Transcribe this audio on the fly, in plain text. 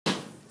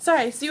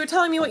Sorry, so you were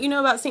telling me what you know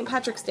about St.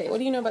 Patrick's Day. What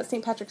do you know about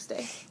St. Patrick's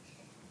Day?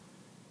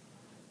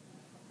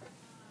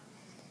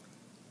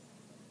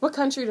 What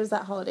country does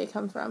that holiday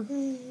come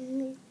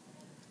from?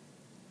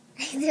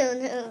 I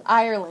don't know.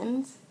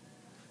 Ireland.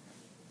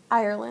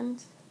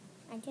 Ireland.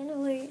 I don't know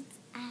where it's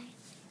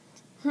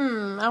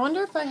at. I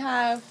wonder if I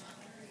have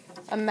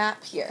a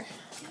map here.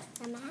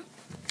 A map?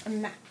 A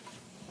map.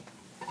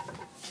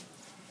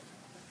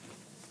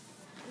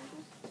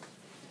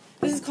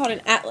 This is called an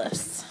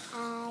atlas.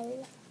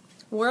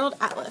 World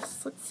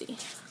Atlas. Let's see.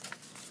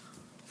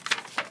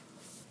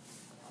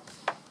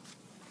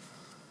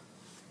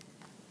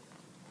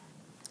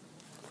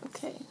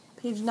 Okay,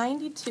 page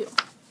 92.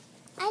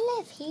 I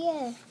live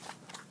here.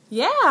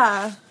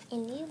 Yeah.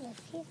 And you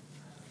live here.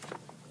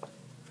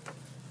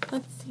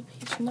 Let's see,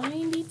 page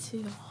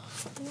 92.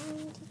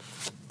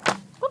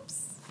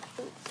 Whoops.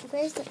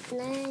 Where's the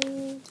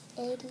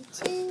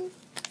 982?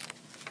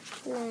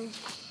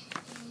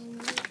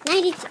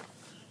 92.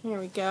 Here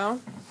we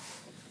go.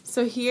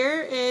 So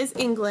here is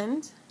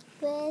England.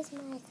 Where's my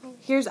country?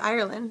 Here's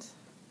Ireland.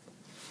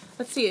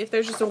 Let's see if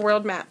there's just a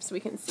world map so we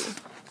can see.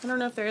 I don't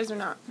know if there is or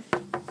not.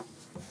 Well,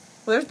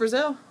 there's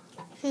Brazil.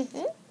 There's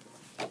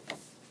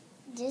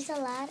a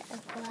lot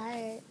of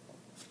water.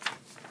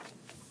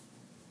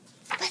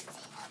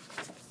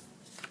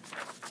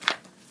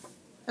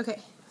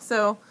 Okay,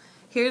 so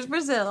here's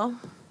Brazil.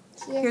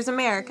 Here's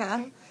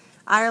America.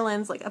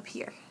 Ireland's like up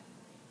here.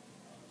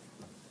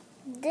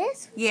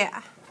 This?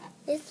 Yeah.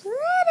 It's little.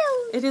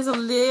 It is a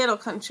little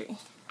country.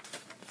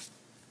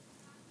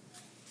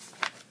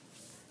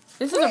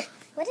 What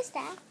is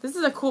that? This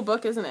is a cool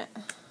book, isn't it?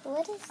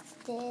 What is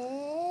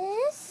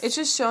this? It's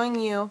just showing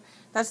you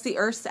that's the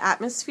Earth's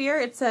atmosphere.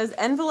 It says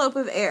envelope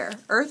of air.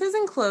 Earth is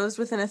enclosed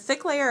within a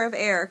thick layer of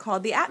air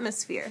called the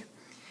atmosphere,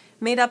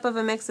 made up of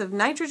a mix of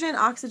nitrogen,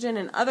 oxygen,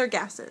 and other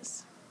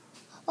gases.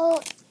 Oh,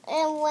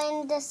 and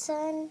when the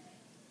sun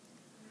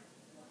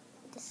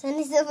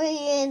is over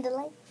here in the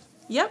light.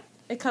 Yep,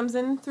 it comes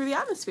in through the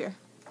atmosphere.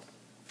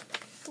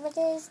 What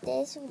is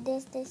this?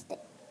 This?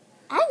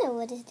 I know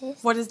what is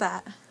this. What is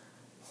that?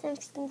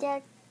 Something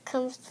that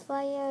comes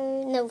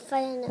fire. No,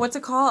 fire. No. What's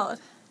it called?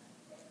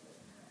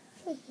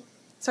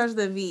 Starts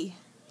with a V.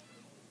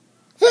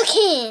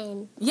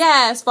 Vulcan.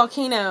 Yes,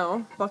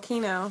 volcano.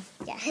 Volcano.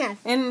 Yeah.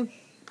 In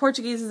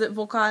Portuguese, is it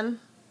vulcan?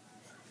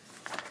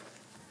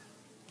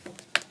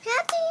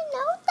 How do you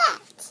know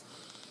that?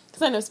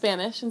 Because I know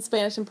Spanish, and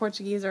Spanish and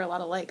Portuguese are a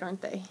lot alike,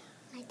 aren't they?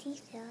 My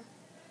teeth fell.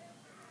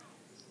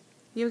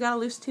 You got a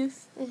loose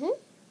tooth? Mm-hmm.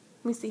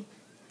 Let me see.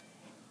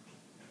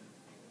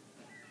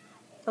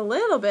 A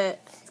little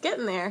bit. It's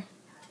getting there.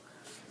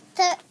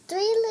 The 3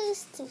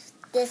 loose teeth.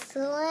 This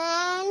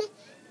one,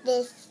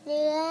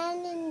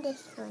 and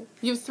this one.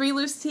 You have 3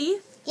 loose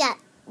teeth? Yeah.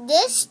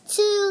 This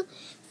 2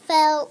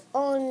 fell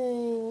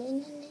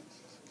on...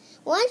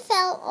 One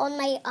fell on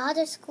my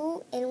other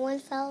school, and one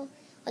fell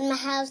on my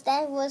house.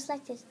 That was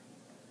like this.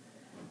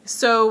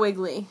 So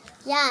wiggly.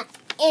 Yeah,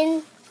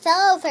 and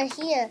fell over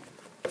here.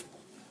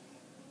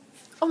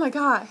 Oh my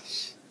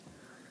gosh.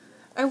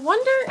 I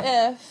wonder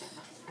if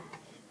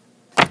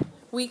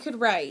we could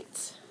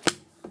write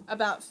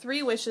about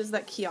 3 wishes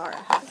that Kiara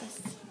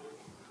has.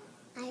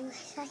 I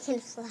wish I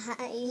could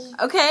fly.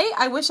 Okay,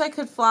 I wish I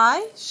could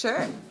fly.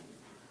 Sure.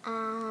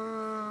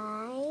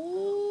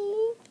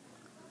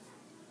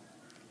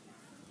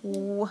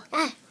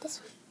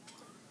 This one.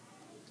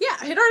 Yeah,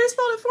 it already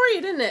spelled it for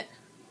you, didn't it?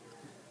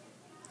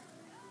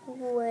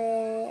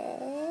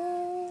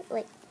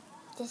 Wait.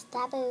 This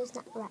taboo is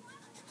not right.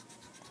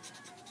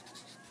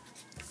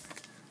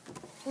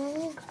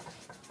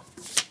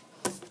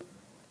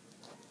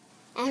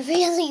 I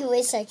really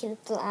wish I could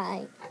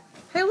fly.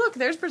 Hey, look,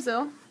 there's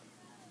Brazil.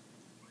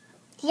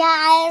 Yeah,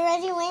 I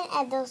already went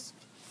at those.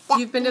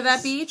 You've been to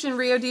that beach in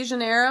Rio de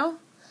Janeiro?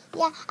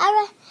 Yeah,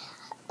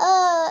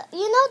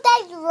 you know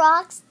that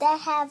rocks that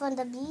have on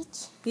the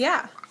beach?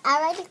 Yeah.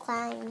 I already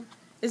climbed.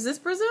 Is this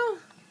Brazil?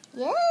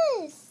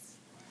 Yes.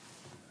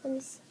 Let me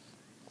see.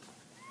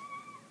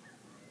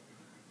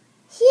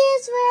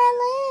 Here's where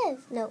I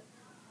live. No.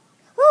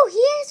 Oh,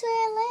 here's where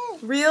I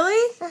live.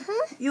 Really?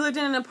 Uh-huh. You lived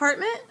in an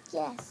apartment?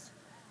 Yes.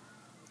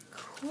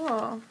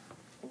 Cool.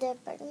 The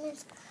apartment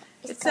is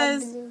It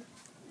says, blue.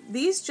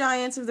 These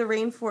giants of the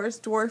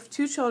rainforest dwarf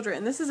 2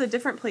 children. This is a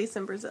different place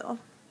in Brazil.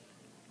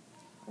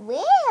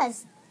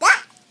 Where's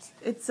that?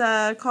 It's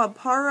called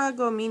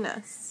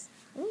Paragominas.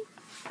 Hmm?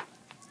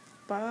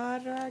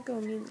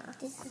 Paragominas.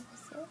 This is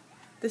Brazil.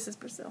 This is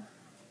Brazil.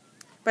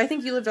 But I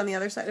think you lived on the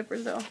other side of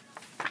Brazil.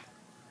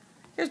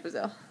 Here's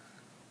Brazil.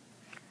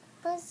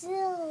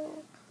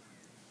 Brazil.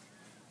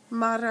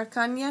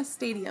 Maracanã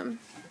Stadium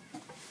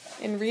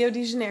in Rio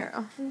de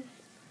Janeiro.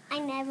 I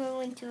never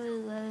went to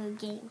a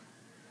game.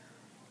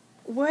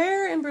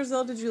 Where in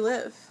Brazil did you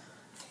live?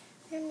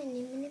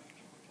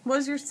 What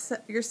was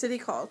your city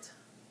called?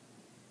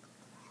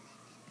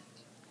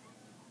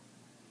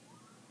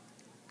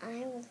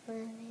 I was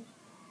born.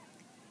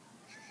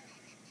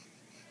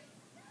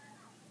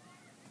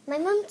 My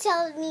mom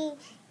told me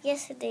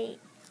yesterday.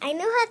 I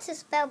know how to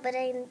spell, but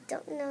I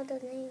don't know the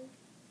name.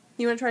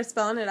 You want to try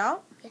spelling it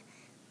out? Yeah.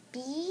 B.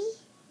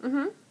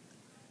 Mm-hmm.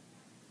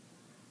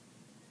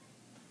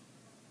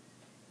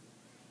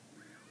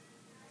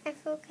 I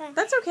forgot.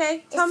 That's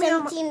okay. Tell me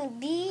how much. Something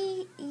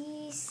B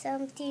E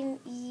something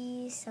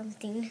E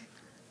something.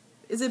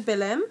 Is it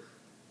Belém?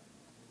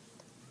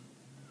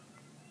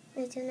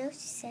 I don't know. She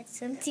said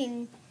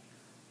something.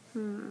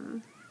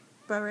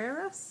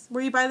 Barreiras?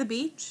 Were you by the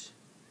beach?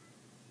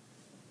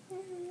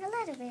 A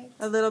little bit.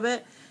 A little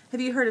bit.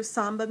 Have you heard of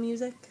samba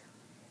music?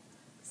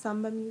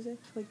 Samba music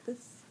like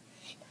this?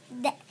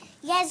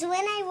 Yes, when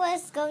I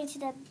was going to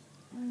the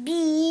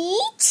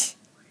beach.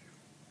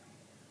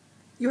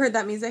 You heard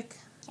that music?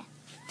 Yeah.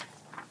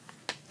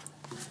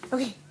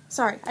 Okay,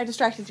 sorry, I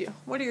distracted you.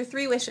 What are your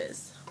 3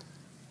 wishes?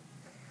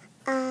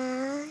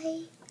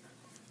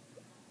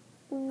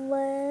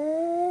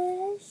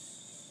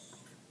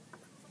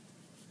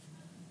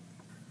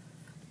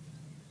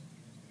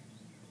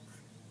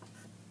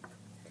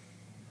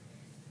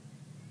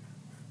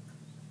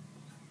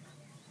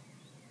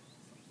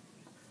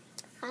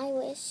 I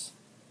wish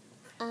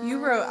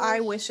You wrote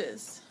I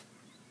wishes.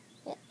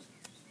 Yeah.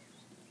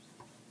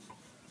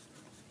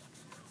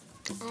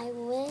 I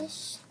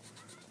wish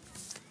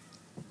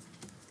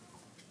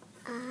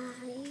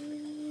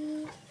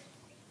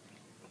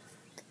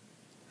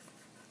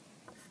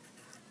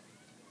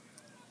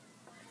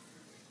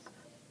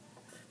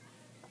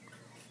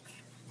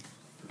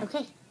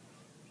Okay.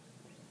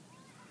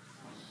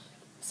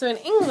 So in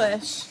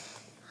English,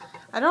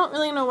 I don't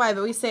really know why,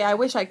 but we say I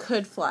wish I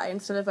could fly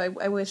instead of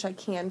I wish I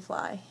can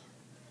fly.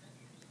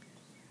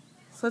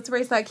 So let's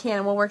erase that can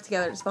and we'll work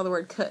together to spell the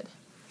word could.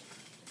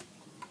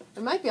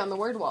 It might be on the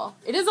word wall.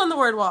 It is on the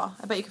word wall.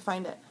 I bet you can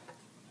find it.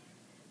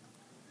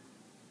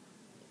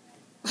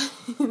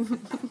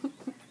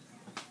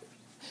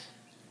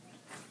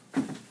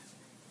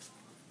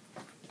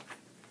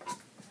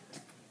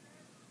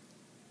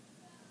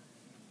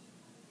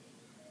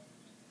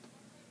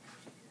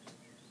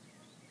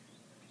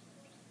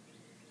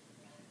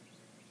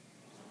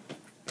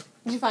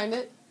 Did you find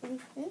it?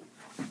 Mm-hmm.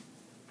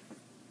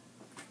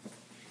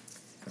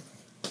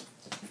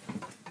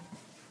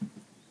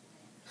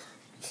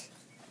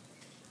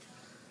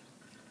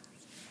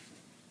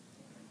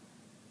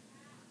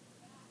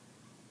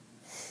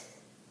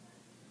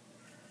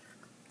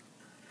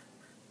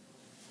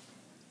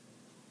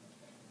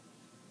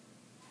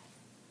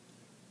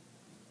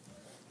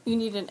 You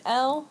need an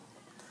L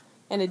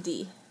and a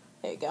D.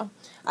 There you go.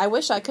 I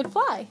wish I could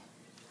fly.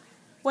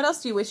 What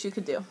else do you wish you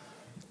could do?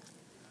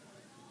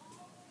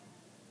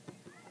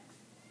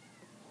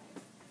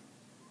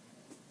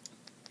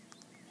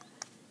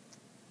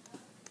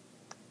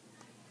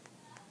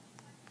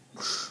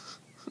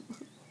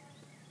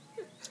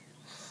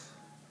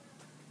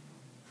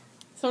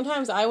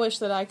 Sometimes I wish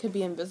that I could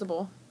be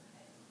invisible.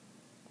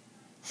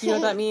 You know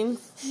what that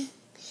means?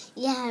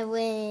 Yeah,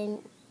 when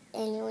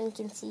anyone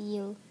can see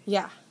you.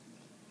 Yeah.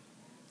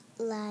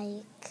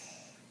 Like.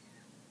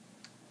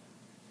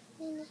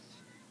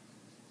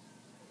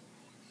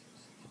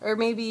 Or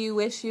maybe you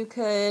wish you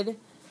could...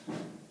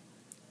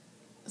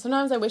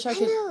 Sometimes I wish I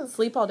could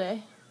sleep all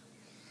day.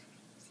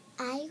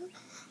 I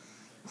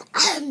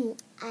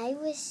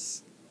wish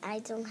I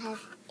don't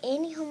have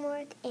any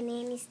homework and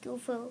any school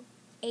for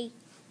a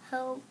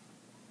whole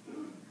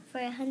for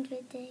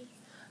 100 days.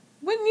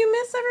 Wouldn't you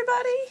miss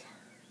everybody?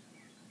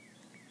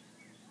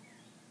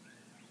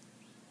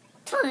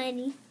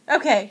 20.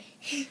 Okay.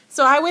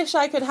 So I wish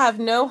I could have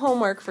no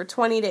homework for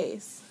 20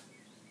 days.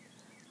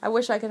 I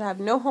wish I could have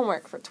no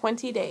homework for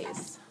 20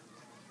 days.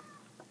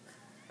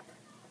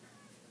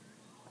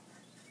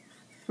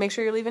 Make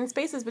sure you're leaving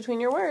spaces between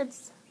your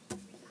words.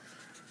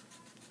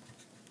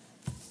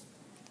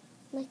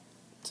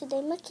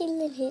 Today,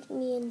 Macailan hit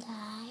me in the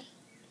eye.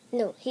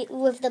 No, hit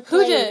with the Who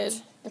plate.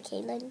 did?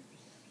 Macailan.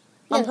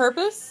 On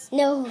purpose?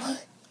 No,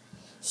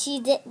 she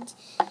did.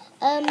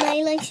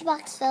 My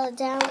lunchbox fell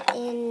down,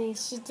 and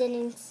she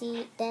didn't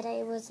see that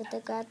I was at the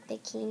grab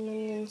that came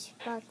in the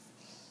lunchbox,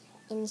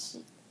 and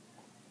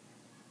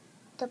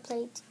the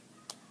plate.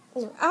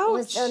 No, Ouch.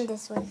 was on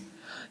this one.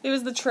 It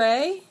was the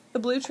tray? The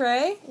blue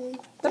tray? Mm.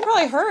 That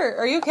probably hurt.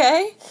 Are you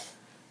okay?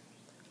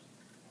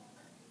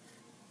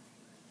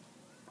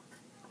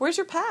 Where's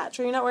your patch?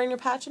 Are you not wearing your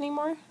patch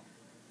anymore?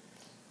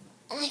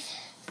 I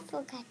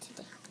forgot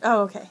today.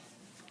 Oh, okay.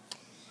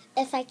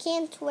 If I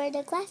can't wear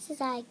the glasses,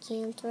 I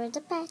can't wear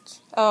the patch.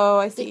 Oh,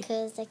 I see.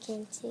 Because I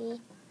can't see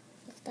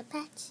with the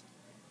patch.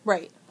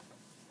 Right.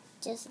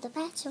 Just the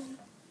patch on.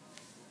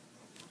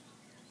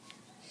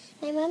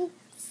 My mom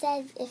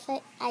said if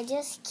I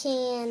just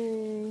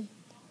can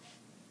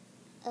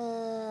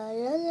on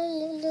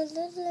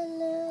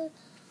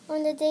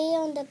the day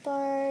on the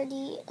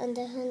party on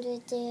the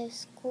 100th day of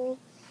school,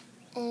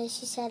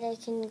 she said I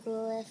can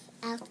go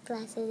without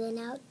glasses and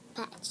out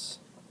patch.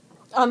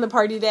 On the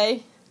party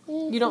day?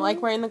 Mm-hmm. You don't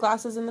like wearing the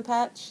glasses in the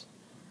patch?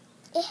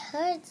 It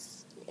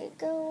hurts. It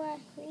go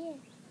right here.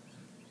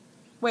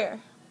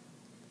 Where?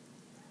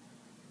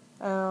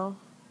 Oh.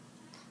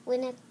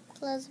 When I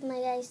close my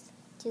eyes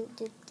to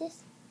do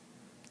this,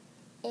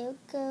 it'll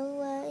go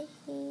right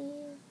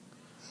here.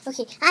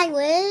 Okay, I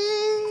wish.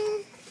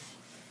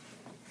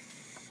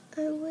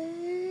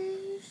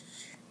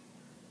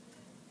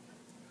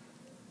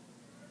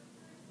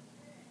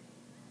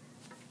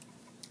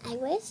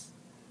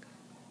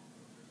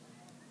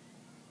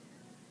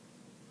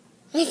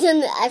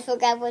 I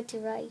forgot what to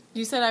write.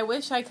 You said, I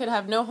wish I could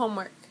have no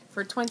homework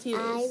for 20 days.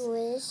 I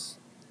wish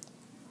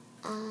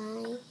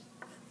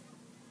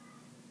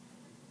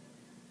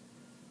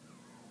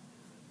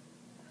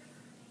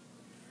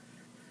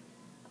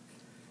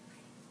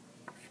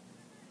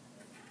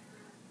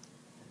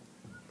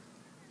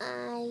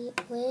I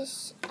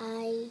wish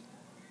I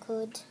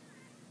could.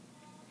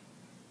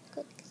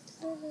 I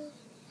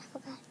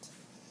forgot.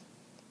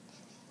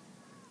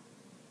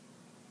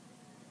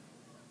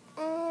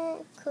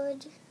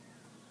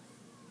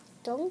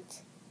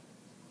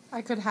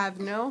 I could have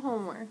no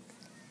homework.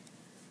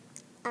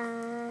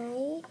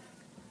 I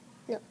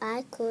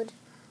could.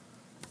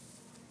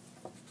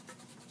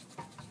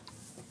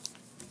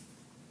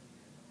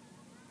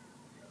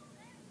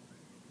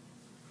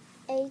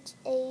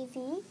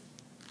 H-A-V.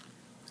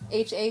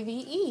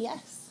 H-A-V-E,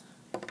 yes.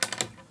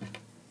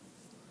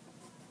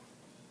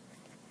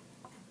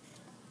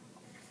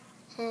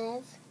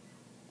 Have.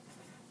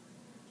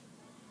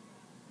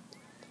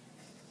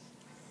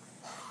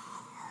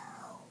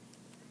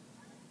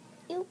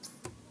 Oops.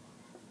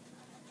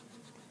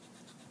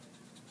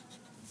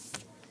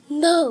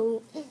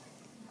 No.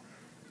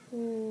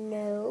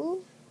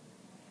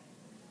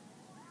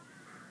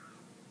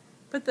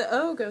 But the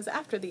O goes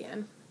after the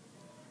N.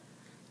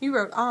 You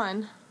wrote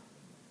on.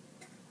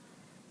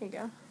 There you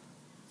go.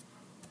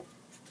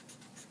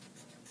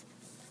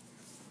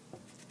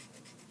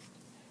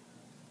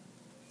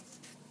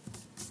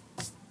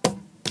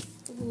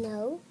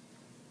 No.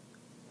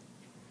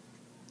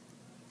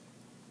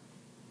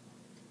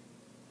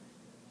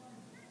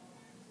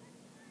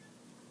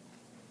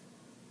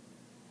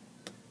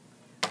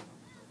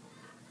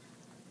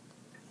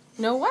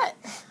 No what?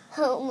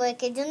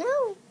 Homework, I don't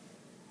know.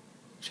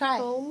 Try.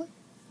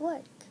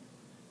 Homework.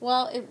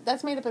 Well,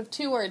 that's made up of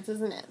 2 words,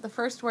 isn't it? The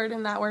first word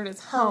in that word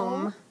is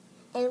home.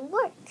 And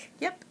work.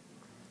 Yep.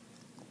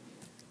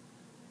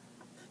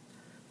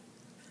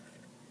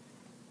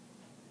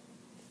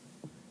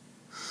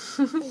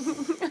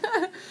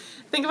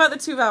 Think about the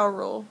 2-vowel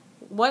rule.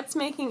 What's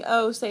making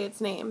O say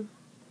its name?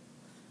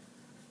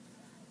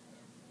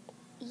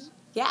 E.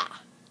 Yeah.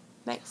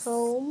 Nice.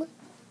 Home.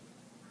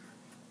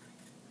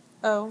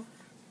 O.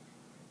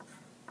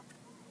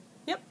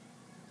 Yep.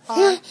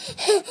 R.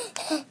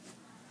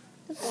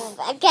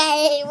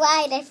 Okay,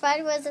 why? I thought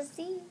it was a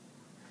C.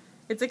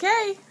 It's a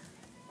K.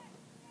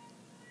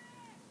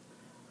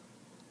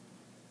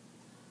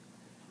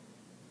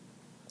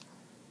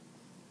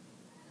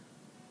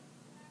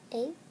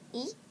 A.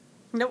 E.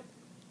 Nope.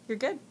 You're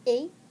good.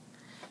 A.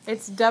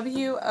 It's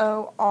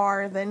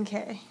W-O-R, then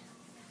K.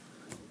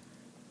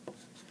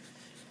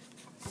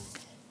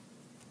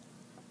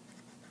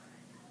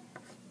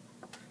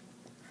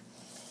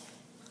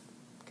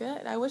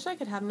 Good. I wish I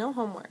could have no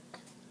homework.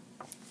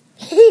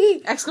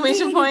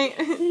 Exclamation point.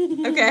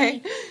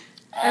 Okay.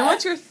 And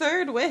what's your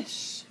third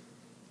wish?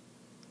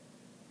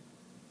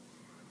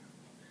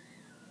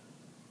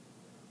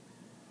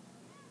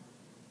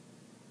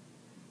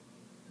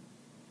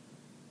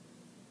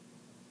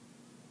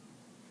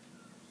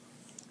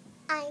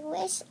 I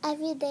wish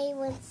every day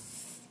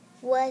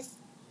was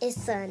a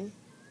sun.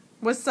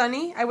 Was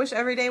sunny? I wish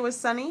every day was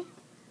sunny.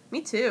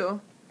 Me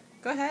too.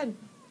 Go ahead.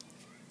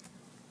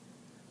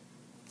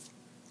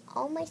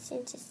 All my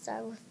sentences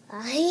start with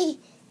I.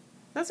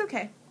 That's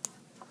okay.